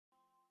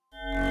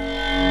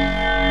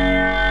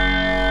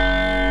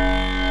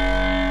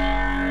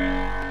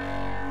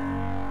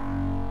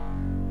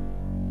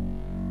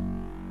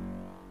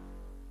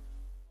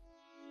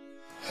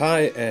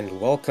Hi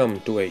and welcome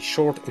to a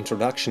short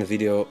introduction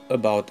video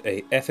about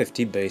a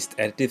FFT based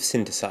additive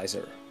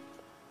synthesizer.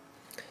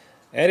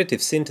 Additive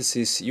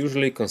synthesis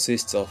usually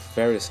consists of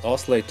various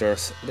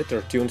oscillators that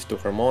are tuned to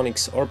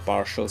harmonics or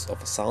partials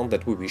of a sound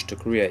that we wish to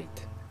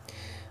create.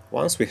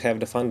 Once we have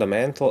the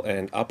fundamental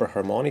and upper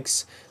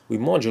harmonics, we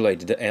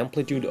modulate the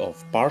amplitude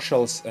of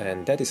partials,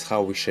 and that is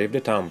how we shape the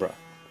timbre.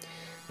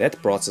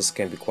 That process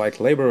can be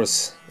quite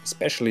laborious,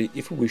 especially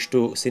if we wish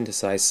to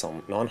synthesize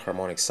some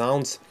non-harmonic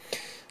sounds,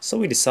 so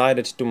we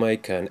decided to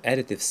make an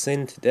additive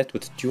synth that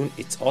would tune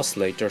its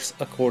oscillators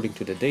according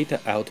to the data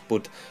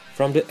output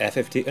from the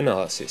FFT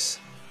analysis.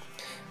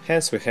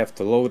 Hence we have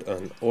to load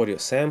an audio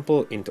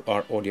sample into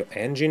our audio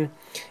engine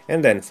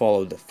and then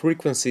follow the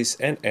frequencies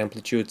and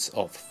amplitudes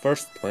of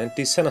first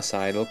 20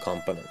 sinusoidal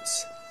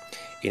components.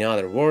 In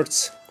other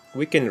words,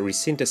 we can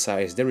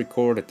resynthesize the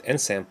recorded and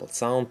sampled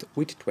sound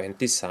with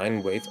 20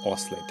 sine wave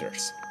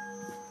oscillators.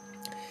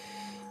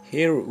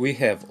 Here we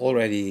have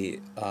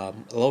already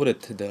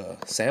loaded the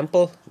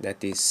sample,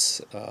 that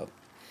is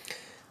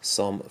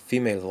some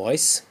female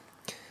voice,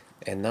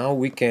 and now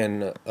we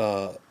can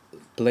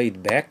play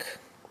it back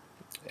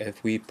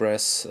if we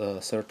press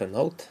a certain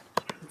note.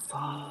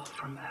 Far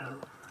from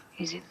home,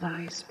 is it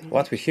thy spirit?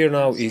 What we hear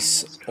now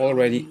is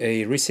already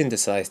a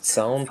resynthesized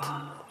sound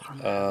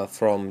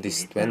from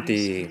these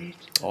 20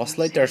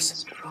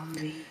 oscillators,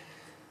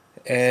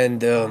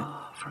 and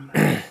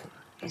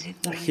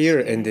here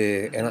in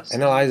the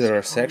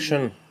analyzer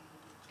section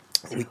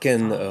we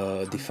can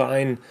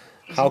define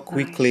how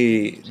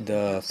quickly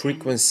the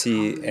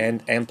frequency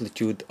and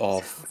amplitude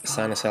of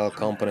sinusoidal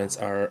components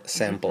are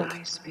sampled.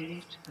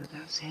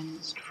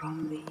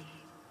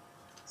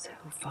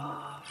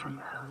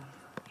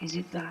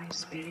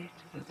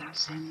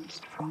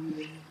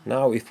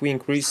 Now if we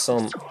increase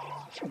some,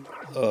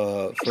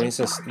 for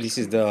instance, this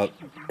is the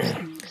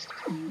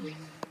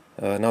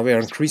now we are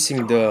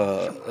increasing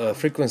the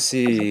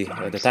frequency,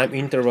 the time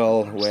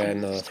interval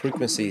when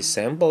frequency is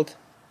sampled,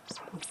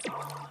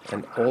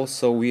 and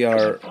also we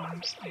are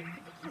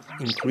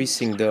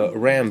increasing the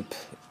ramp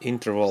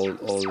interval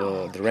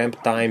or the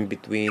ramp time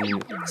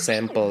between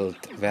sampled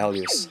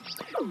values.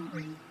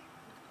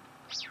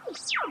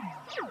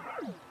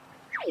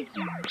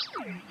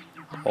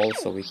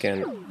 Also we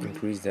can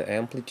increase the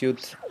amplitude,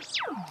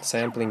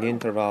 sampling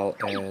interval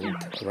and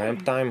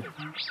ramp time.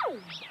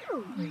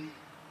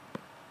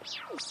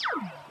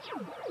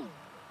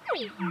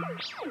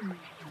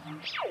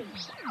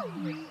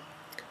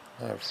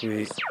 If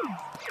we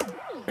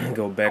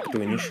go back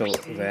to initial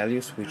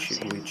values,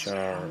 which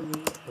are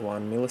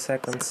 1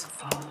 milliseconds,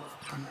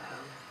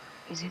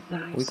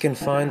 we can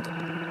find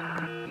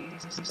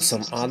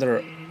some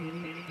other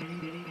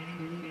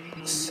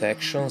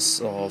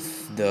sections of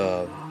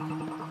the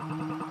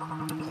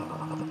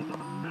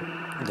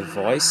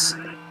voice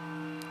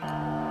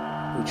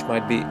which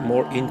might be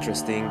more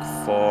interesting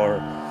for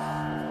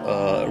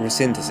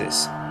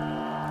resynthesis.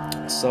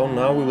 So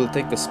now we will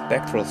take a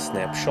spectral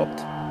snapshot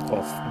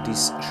of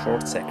this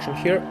short section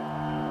here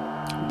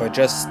by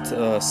just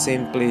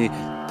simply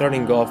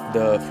turning off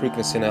the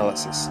frequency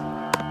analysis.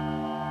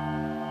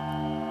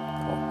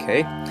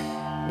 Okay,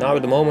 now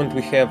at the moment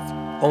we have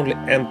only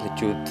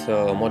amplitude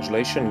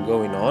modulation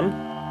going on,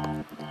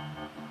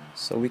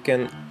 so we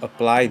can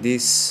apply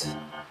this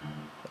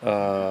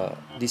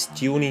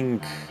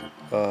tuning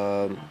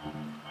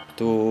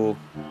to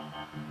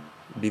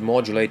be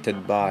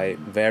modulated by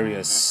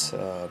various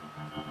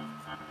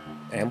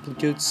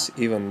amplitudes.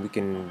 Even we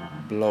can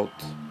load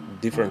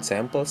different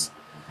samples.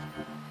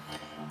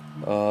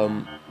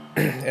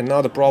 And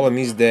now the problem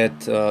is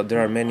that there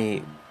are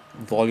many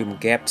volume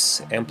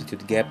gaps,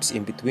 amplitude gaps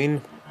in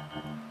between,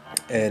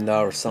 and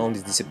our sound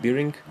is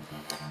disappearing.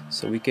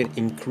 So we can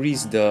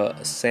increase the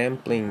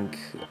sampling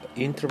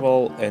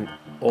interval and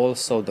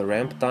also the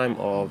ramp time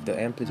of the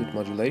amplitude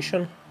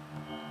modulation,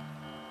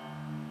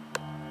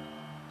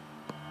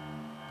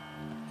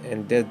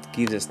 and that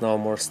gives us now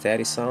more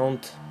steady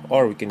sound.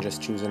 Or we can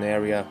just choose an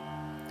area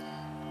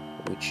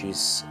which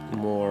is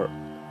more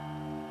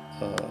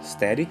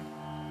steady.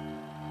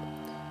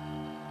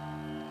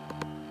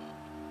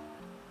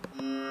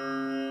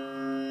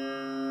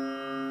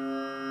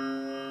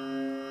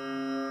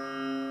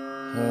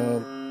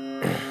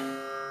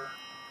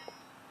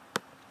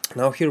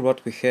 Now here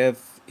what we have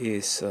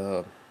is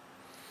the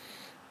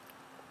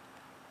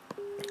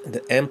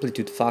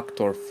amplitude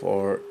factor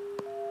for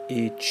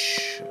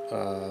each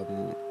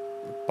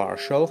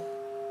partial.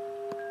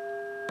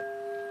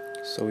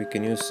 So we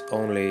can use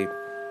only,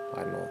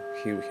 I don't know,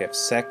 here we have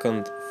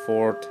second,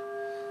 fourth,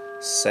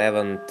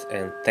 seventh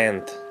and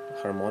 10th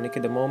harmonic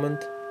at the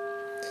moment.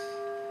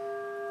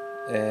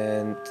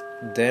 And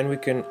then we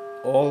can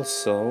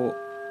also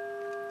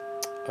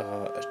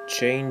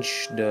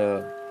change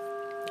the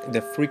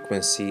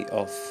frequency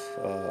of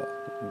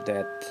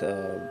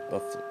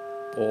of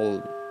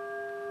all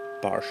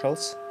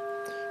partials.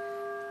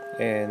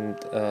 And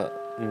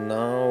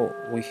now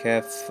we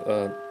have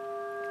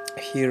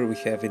here we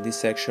have in this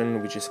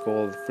section, which is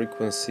called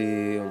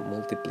frequency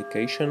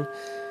multiplication,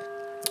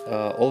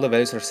 all the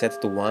values are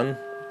set to 1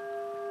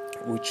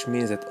 which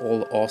means that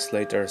all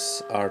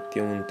oscillators are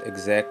tuned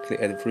exactly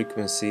at the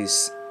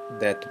frequencies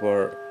that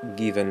were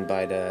given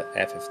by the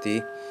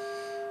FFT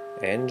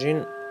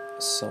engine.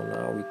 So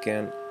now we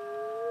can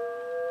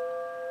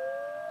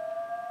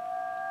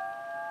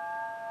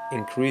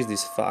increase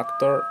this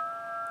factor,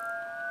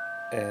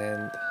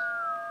 and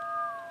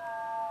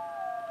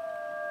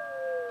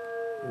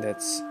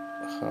that's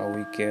how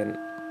we can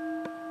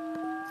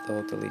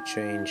totally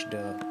change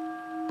the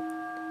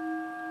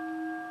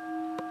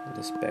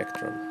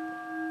spectrum.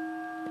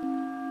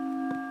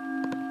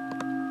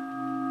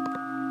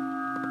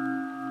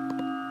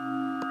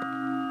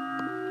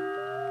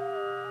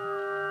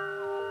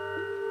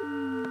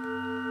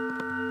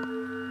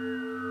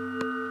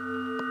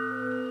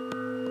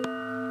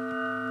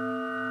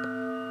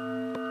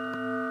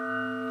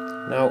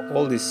 Now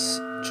all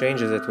these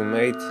changes that we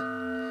made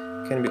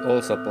can be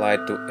also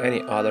applied to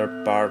any other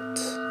part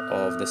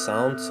of the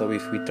sound. So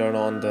if we turn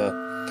on the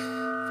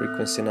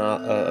frequency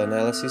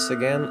analysis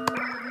again,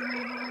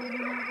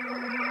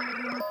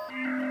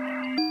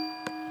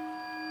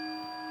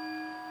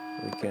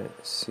 we can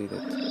see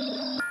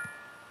that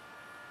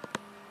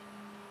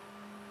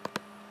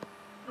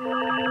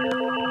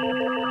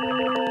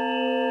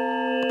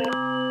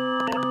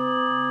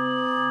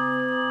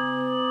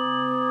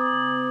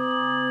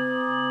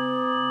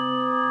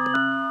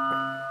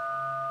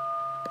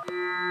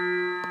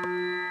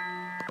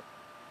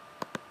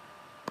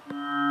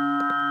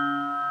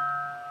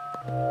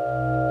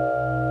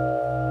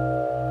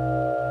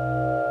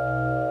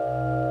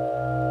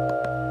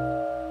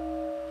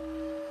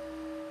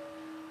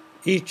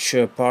each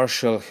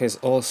partial has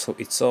also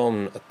its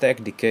own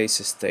attack, decay,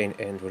 sustain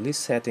and release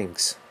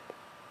settings.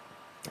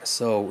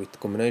 So with the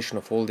combination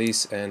of all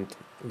these and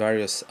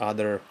various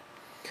other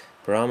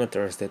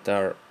parameters that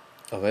are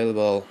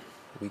available,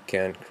 we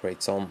can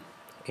create some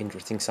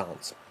interesting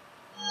sounds.